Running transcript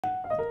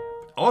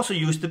also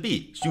use the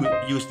B.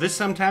 Use this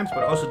sometimes,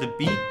 but also the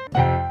B.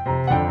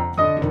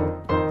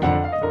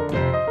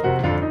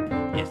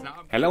 Yes,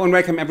 now hello and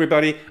welcome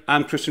everybody.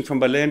 I'm Christian from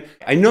Berlin.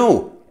 I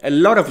know a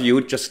lot of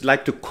you just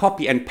like to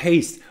copy and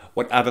paste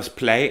what others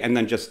play and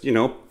then just, you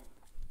know,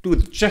 do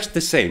just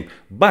the same.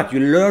 But you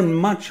learn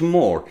much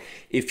more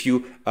if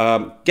you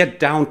get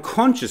down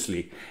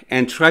consciously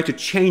and try to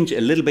change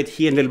a little bit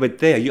here and a little bit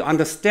there. You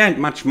understand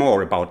much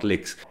more about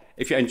licks.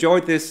 If you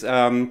enjoyed this,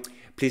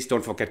 please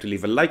don't forget to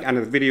leave a like under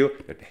the video.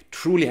 That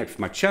truly helps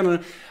my channel.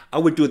 I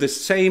will do the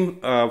same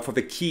for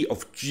the key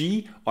of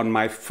G on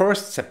my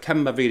first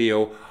September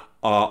video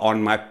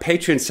on my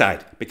Patreon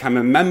site. Become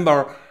a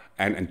member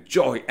and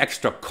enjoy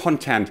extra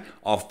content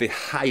of the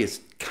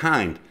highest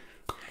kind.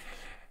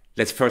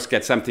 Let's first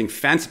get something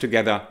fancy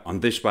together on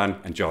this one.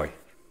 Enjoy.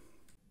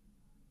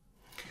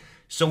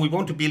 So we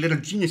want to be little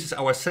geniuses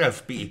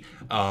ourselves, be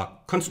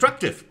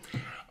constructive.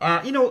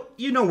 You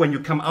know when you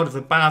come out of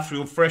the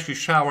bathroom, freshly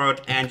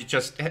showered, and you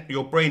just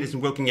your brain isn't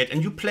working yet,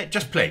 and you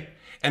just play,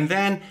 and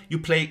then you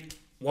play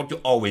what you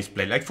always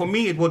play. Like for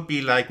me, it would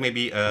be like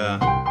maybe.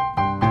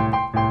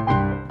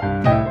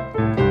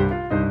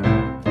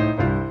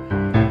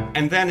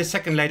 And then a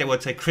second later I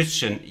would say,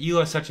 Christian, you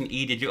are such an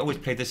idiot, you always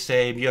play the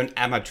same, you're an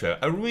amateur.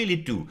 I really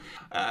do.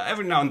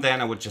 Every now and then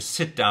I would just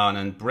sit down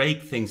and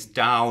break things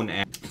down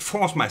and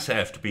force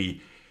myself to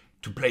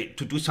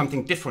do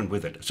something different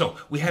with it. So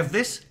we have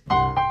this,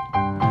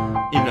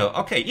 you know,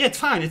 okay, yeah, it's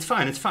fine.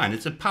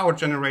 It's a power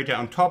generator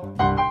on top.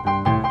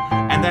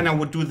 And then I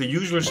would do the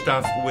usual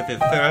stuff with the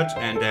third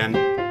and then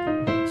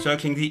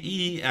circling the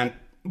E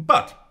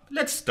but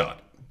let's start.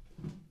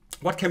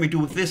 What can we do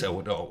with this?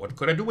 What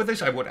could I do with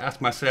this? I would ask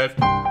myself.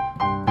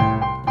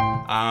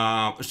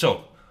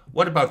 So,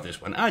 what about this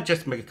one? I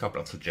just make a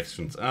couple of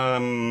suggestions.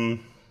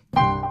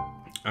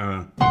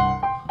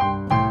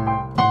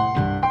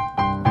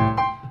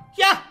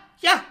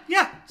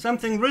 Yeah.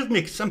 Something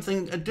rhythmic,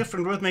 a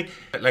different rhythmic,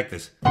 like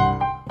this.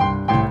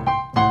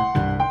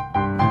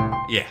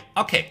 Yeah.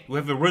 Okay. We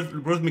have a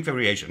rhythmic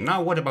variation.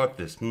 Now, what about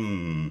this?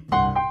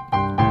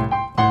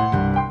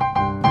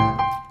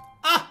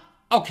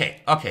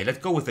 Okay, let's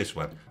go with this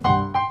one.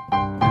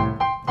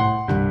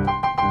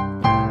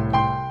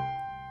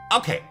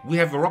 Okay, we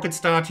have a rocket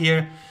start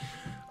here.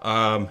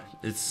 And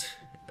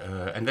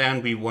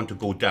then we want to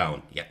go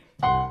down. Yeah.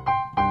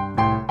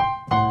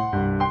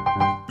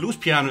 Blues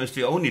piano is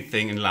the only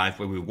thing in life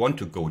where we want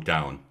to go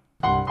down.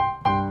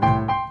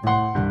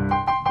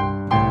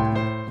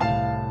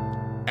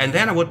 And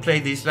then I would play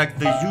these like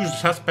the usual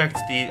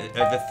suspects,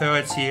 the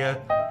thirds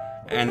here,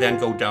 and then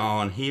go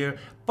down here.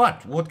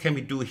 But what can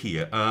we do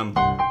here?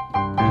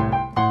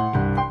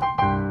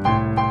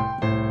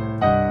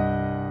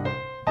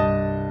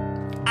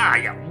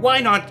 Yeah,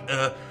 why not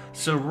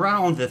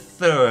surround the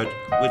third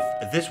with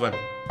this one?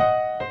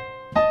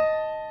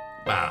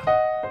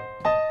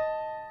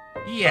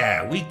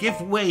 Yeah, we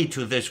give way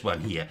to this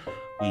one here.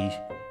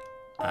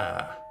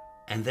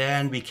 And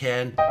then we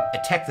can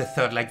attack the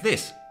third like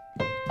this.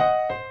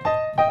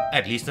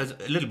 At least that's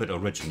a little bit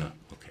original.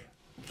 Okay.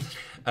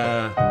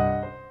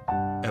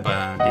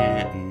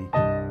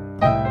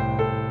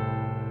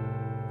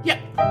 Yeah,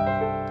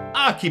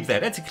 I'll keep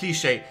that. That's a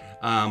cliche,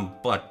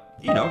 but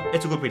you know,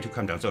 it's a good way to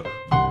come down. So,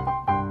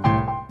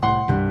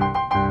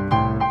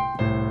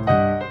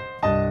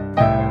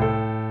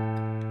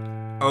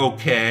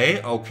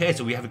 okay.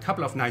 So we have a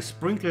couple of nice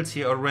sprinkles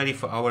here already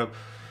for our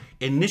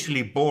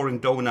initially boring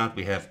donut.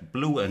 We have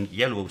blue and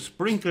yellow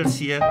sprinkles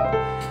here.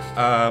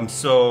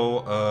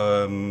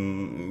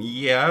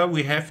 Yeah,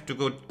 we have to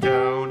go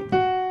down.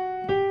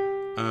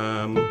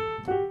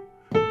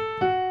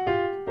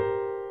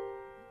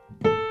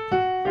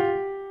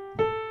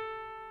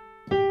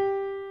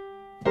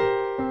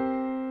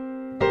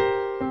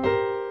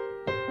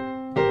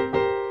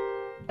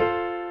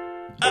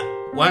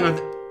 Why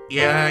not?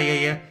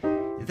 Yeah.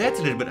 That's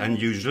a little bit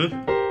unusual.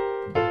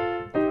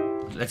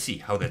 Let's see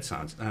how that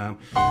sounds.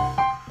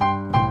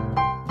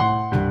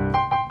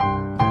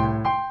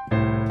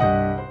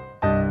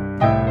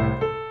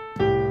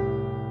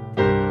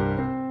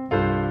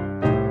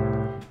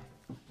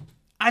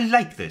 I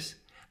like this.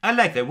 I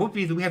like that.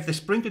 We have the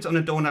sprinkles on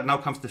the donut. Now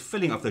comes the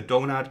filling of the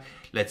donut.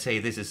 Let's say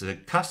this is a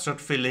custard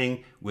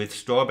filling with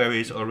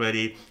strawberries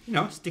already. You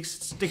know,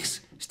 sticks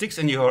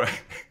in your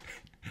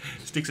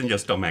sticks in your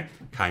stomach,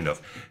 kind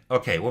of.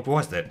 Okay, what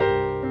was that?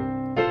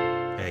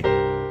 Hey.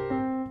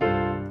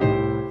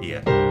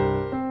 Here.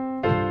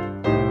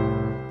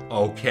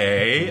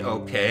 Okay.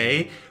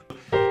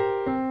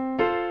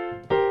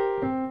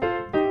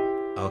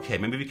 Okay,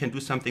 maybe we can do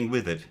something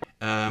with it.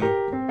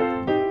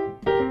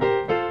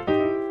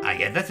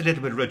 Yeah, that's a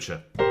little bit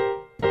richer.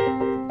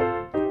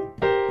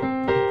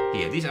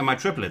 Here, these are my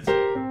triplets.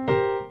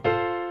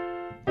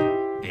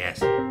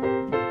 Yes.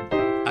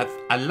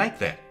 I like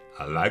that.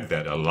 I like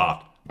that a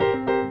lot.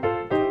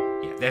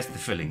 Yeah, that's the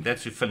filling.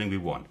 That's the filling we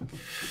want.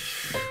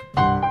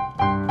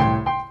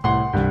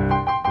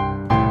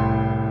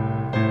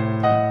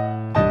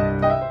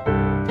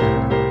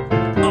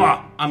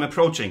 Oh, I'm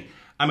approaching.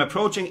 I'm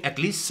approaching at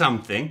least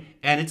something,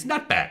 and it's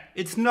not bad.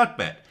 It's not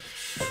bad.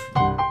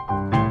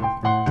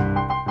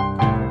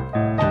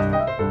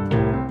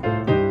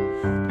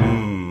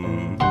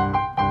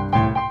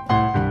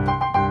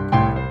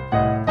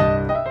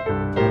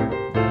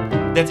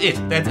 That's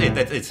it, that's it,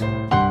 that's it.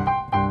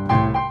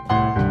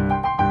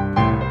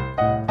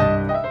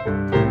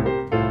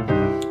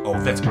 Oh,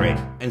 that's great.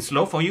 And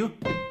slow for you?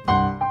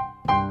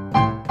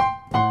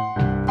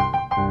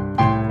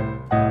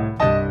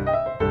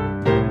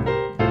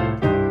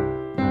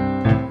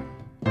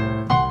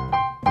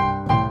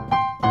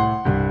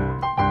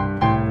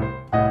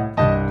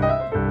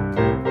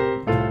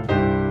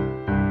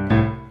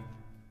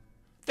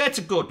 That's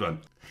a good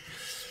one.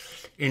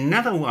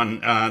 Another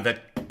one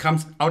that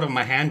comes out of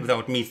my hand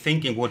without me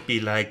thinking would be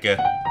like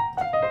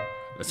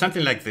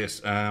something like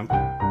this. When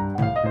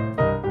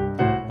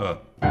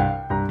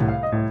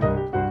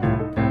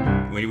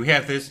we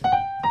have this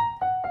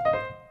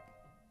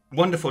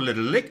wonderful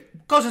little lick,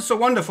 because it's so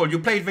wonderful, you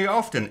play it very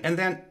often, and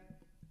then,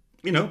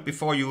 you know,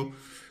 before you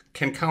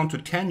can count to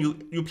 10,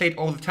 you play it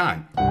all the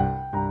time.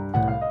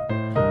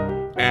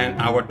 And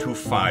our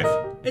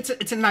 2-5.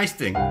 It's a nice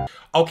thing.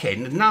 Okay,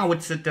 now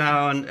let's sit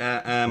down.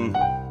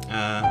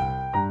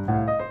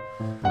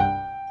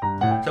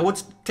 So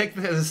let's take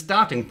this as a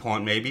starting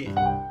point, maybe.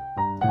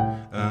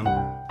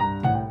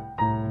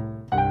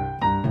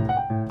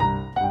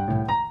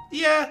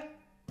 Yeah,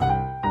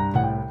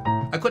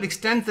 I could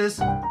extend this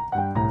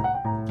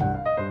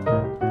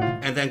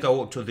and then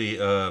go to the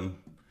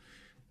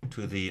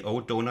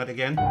old donut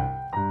again.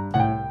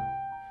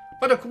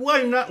 But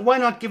why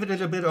not give it a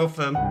little bit of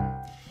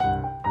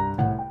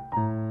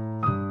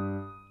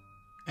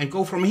and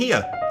go from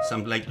here,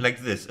 something like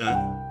this.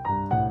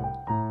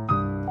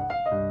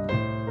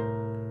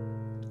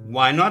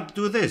 Why not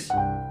do this?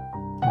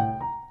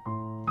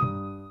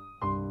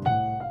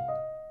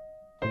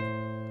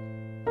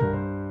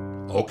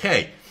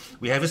 Okay,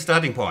 we have a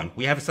starting point.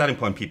 We have a starting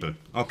point, people.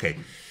 Okay.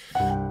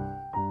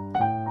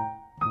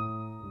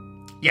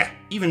 Yeah,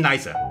 even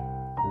nicer.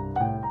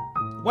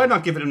 Why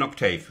not give it an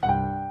octave?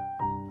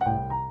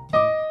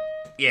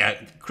 Yeah,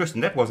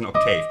 Kristen, that was an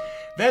octave.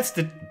 That's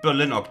the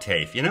Berlin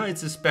octave. You know,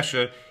 it's a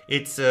special,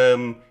 it's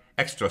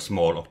extra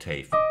small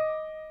octave.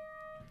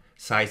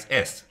 Size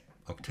S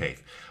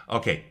octave.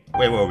 Okay,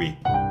 where were we?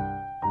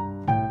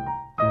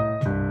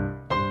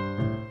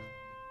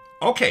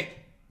 Okay.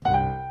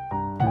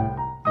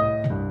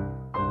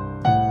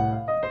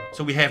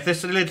 So we have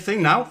this little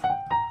thing now.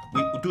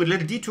 We do a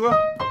little detour,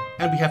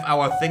 and we have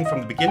our thing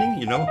from the beginning,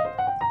 you know.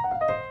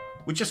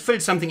 We just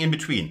filled something in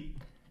between.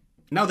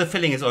 Now the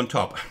filling is on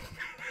top.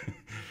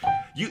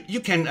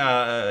 You can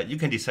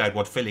decide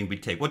what filling we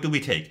take. What do we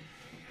take?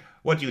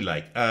 What do you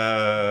like?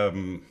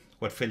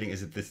 What filling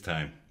is it this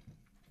time?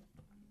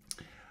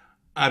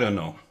 I don't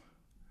know.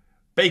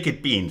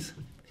 Baked beans.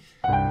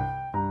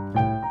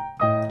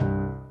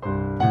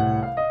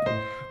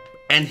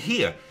 And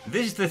here,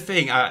 this is the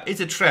thing.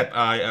 It's a trap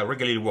I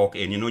regularly walk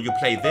in. You know, you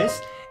play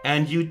this,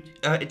 and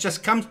it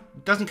just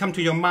doesn't come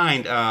to your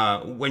mind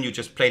when you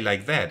just play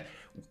like that,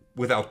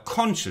 without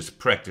conscious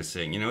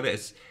practicing. You know,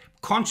 there's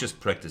conscious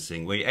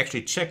practicing where you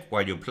actually check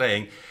while you're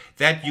playing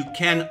that you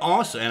can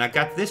also. And I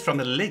got this from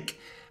the lick.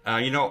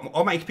 You know,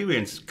 all my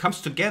experience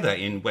comes together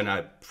in when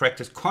I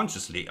practice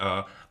consciously,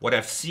 what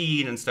I've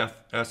seen and stuff.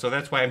 So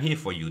that's why I'm here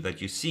for you, that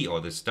you see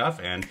all this stuff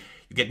and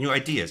you get new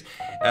ideas.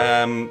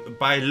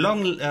 By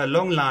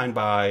long line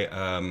by,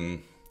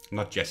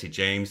 not Jesse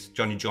James,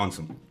 Johnny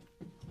Johnson.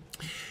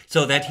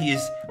 So that he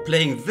is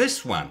playing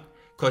this one,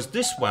 because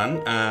this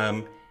one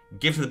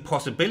gives the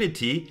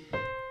possibility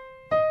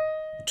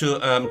to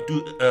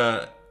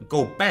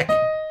go back.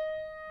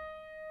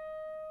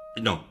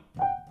 No.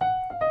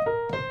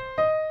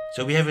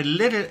 So we have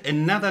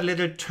another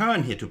little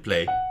turn here to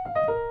play.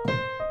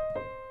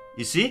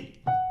 You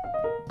see?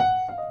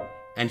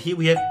 And here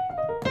we have,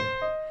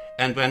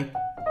 and when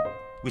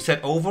we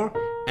set over,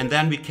 and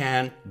then we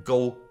can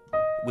go,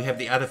 we have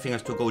the other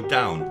fingers to go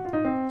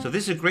down. So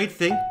this is a great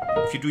thing.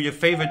 If you do your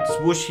favorite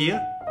swoosh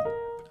here,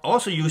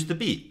 also use the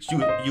B. So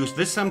use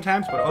this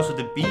sometimes, but also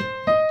the B,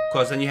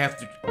 because then you have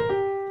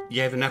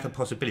another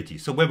possibility.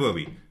 So where were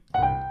we?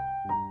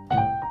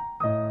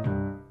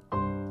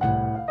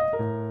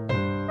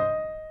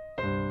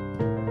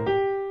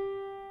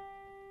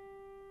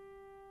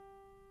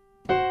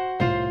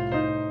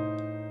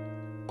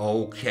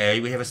 Okay,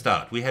 we have a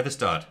start. We have a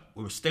start.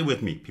 Stay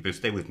with me, people.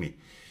 Stay with me.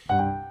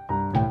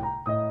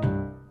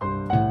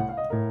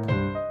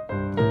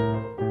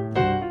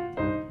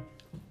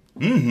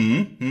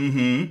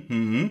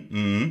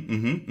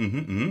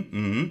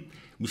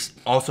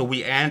 Also,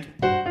 we end.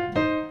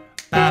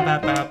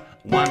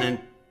 One and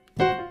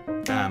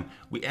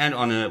we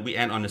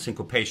end on a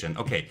syncopation.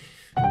 Okay.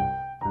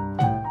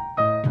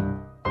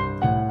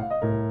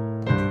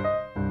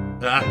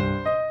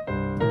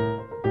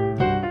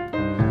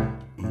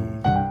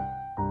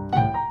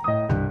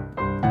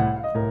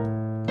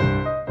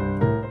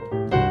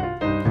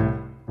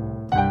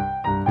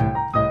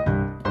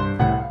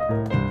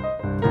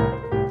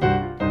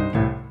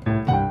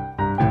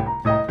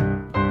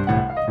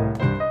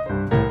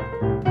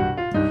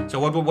 So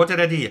what did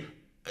I do here?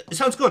 It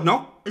sounds good,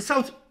 no? It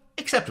sounds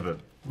acceptable.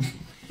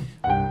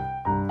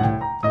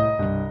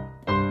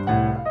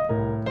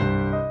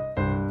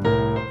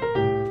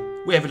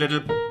 We have a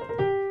little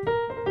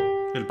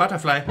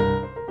butterfly.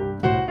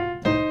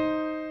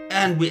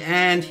 And we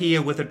end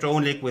here with a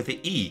drone lick with the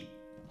E.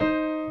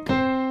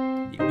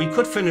 We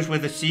could finish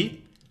with a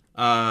C.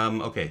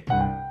 Okay.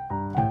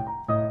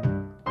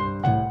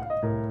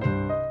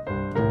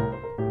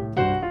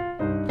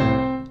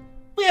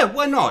 Yeah,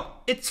 why not?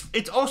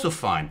 It's also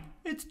fine.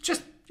 It's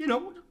just, you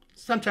know,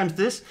 sometimes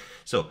this.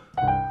 So.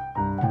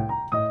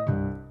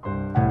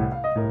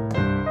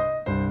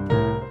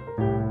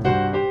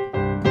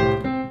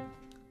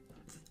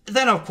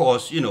 Then of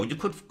course, you know, you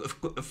could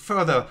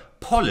further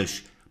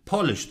polish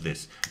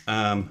this.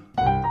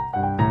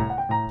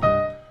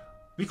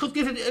 We could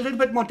give it a little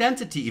bit more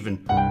density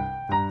even.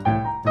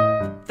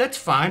 That's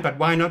fine, but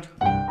why not?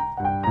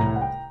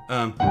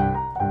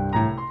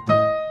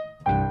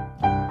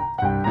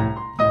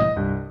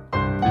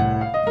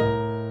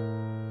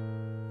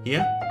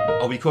 Here?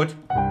 Or we could.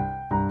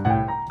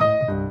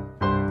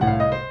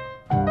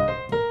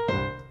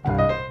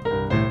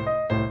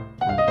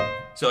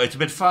 So it's a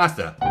bit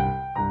faster.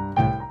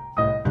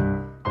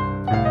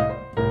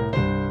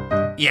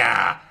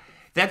 Yeah,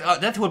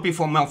 that would be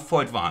for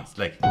advanced,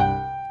 like.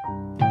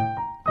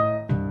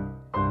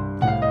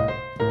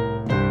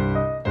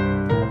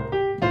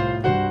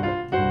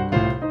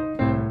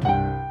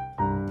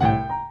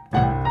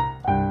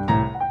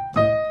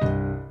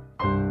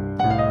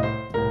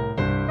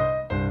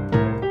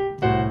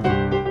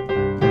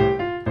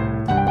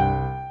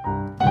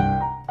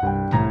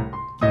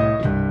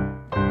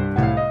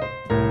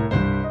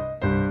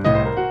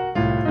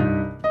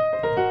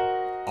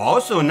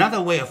 Also,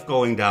 another way of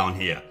going down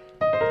here.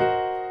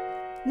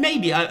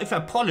 Maybe if I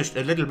polished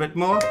a little bit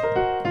more.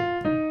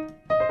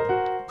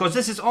 Because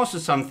this is also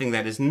something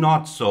that is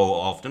not so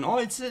often,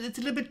 or it's a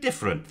little bit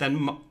different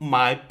than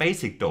my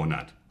basic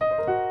donut.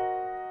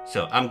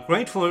 So I'm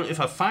grateful if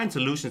I find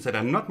solutions that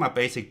are not my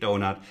basic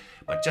donut,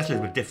 but just a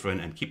little bit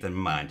different, and keep them in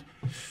mind.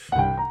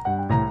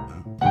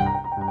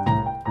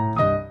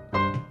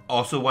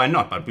 Also, why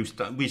not? But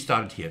we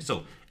started here.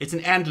 So it's an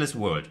endless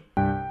world.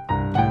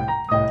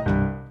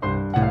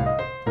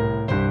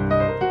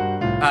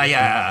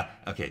 Yeah,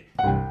 okay.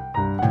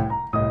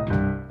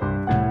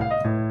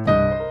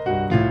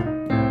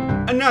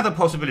 Another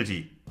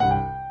possibility.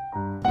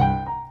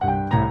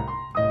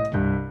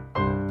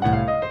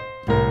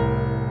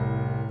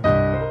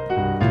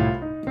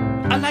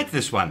 I like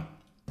this one.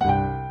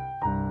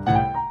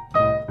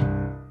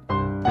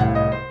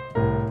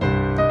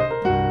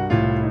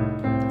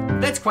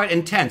 That's quite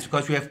intense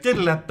because we have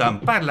diddle-up-dum,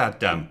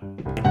 baddle-up-dum.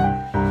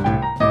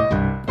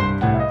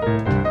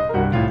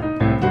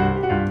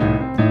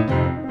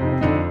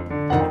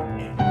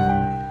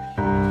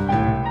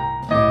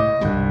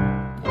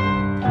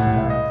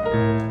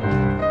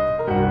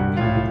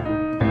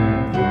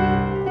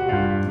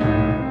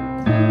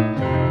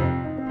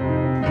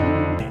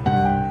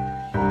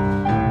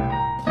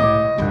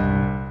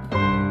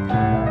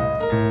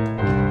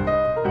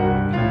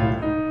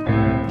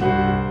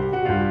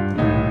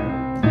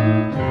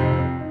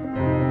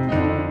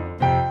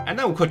 And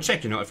then we could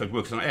check, you know, if it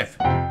works on F.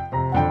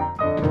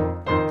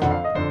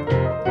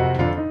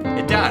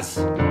 It does.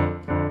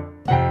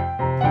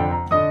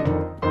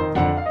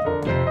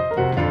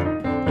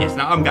 Yes,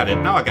 now I got it.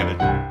 Now I got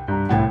it.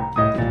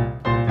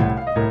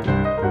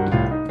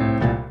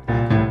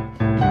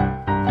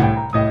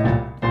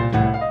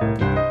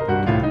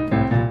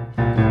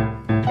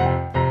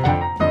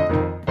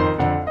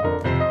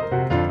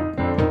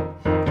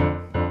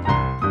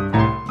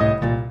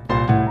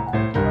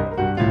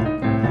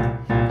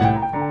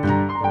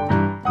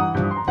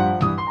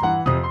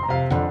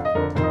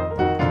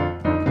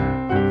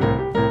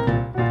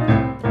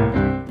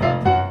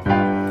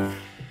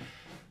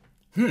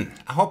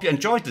 I hope you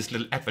enjoyed this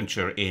little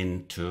adventure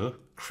into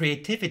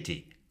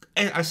creativity.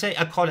 I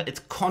call it, it's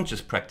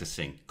conscious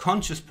practicing.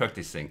 Conscious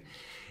practicing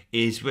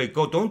is where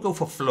don't go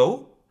for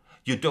flow.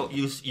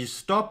 You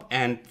stop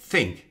and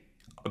think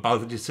about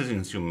the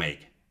decisions you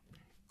make.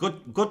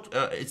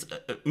 It's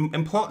an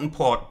important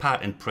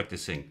part in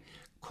practicing.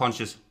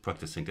 Conscious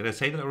practicing. Did I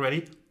say that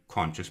already?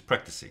 Conscious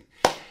practicing.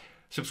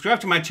 Subscribe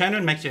to my channel,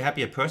 it makes you a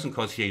happier person,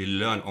 because here you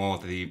learn all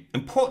the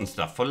important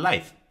stuff for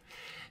life.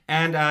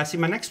 And see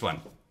you in my next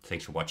one.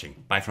 Thanks for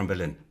watching. Bye from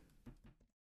Berlin.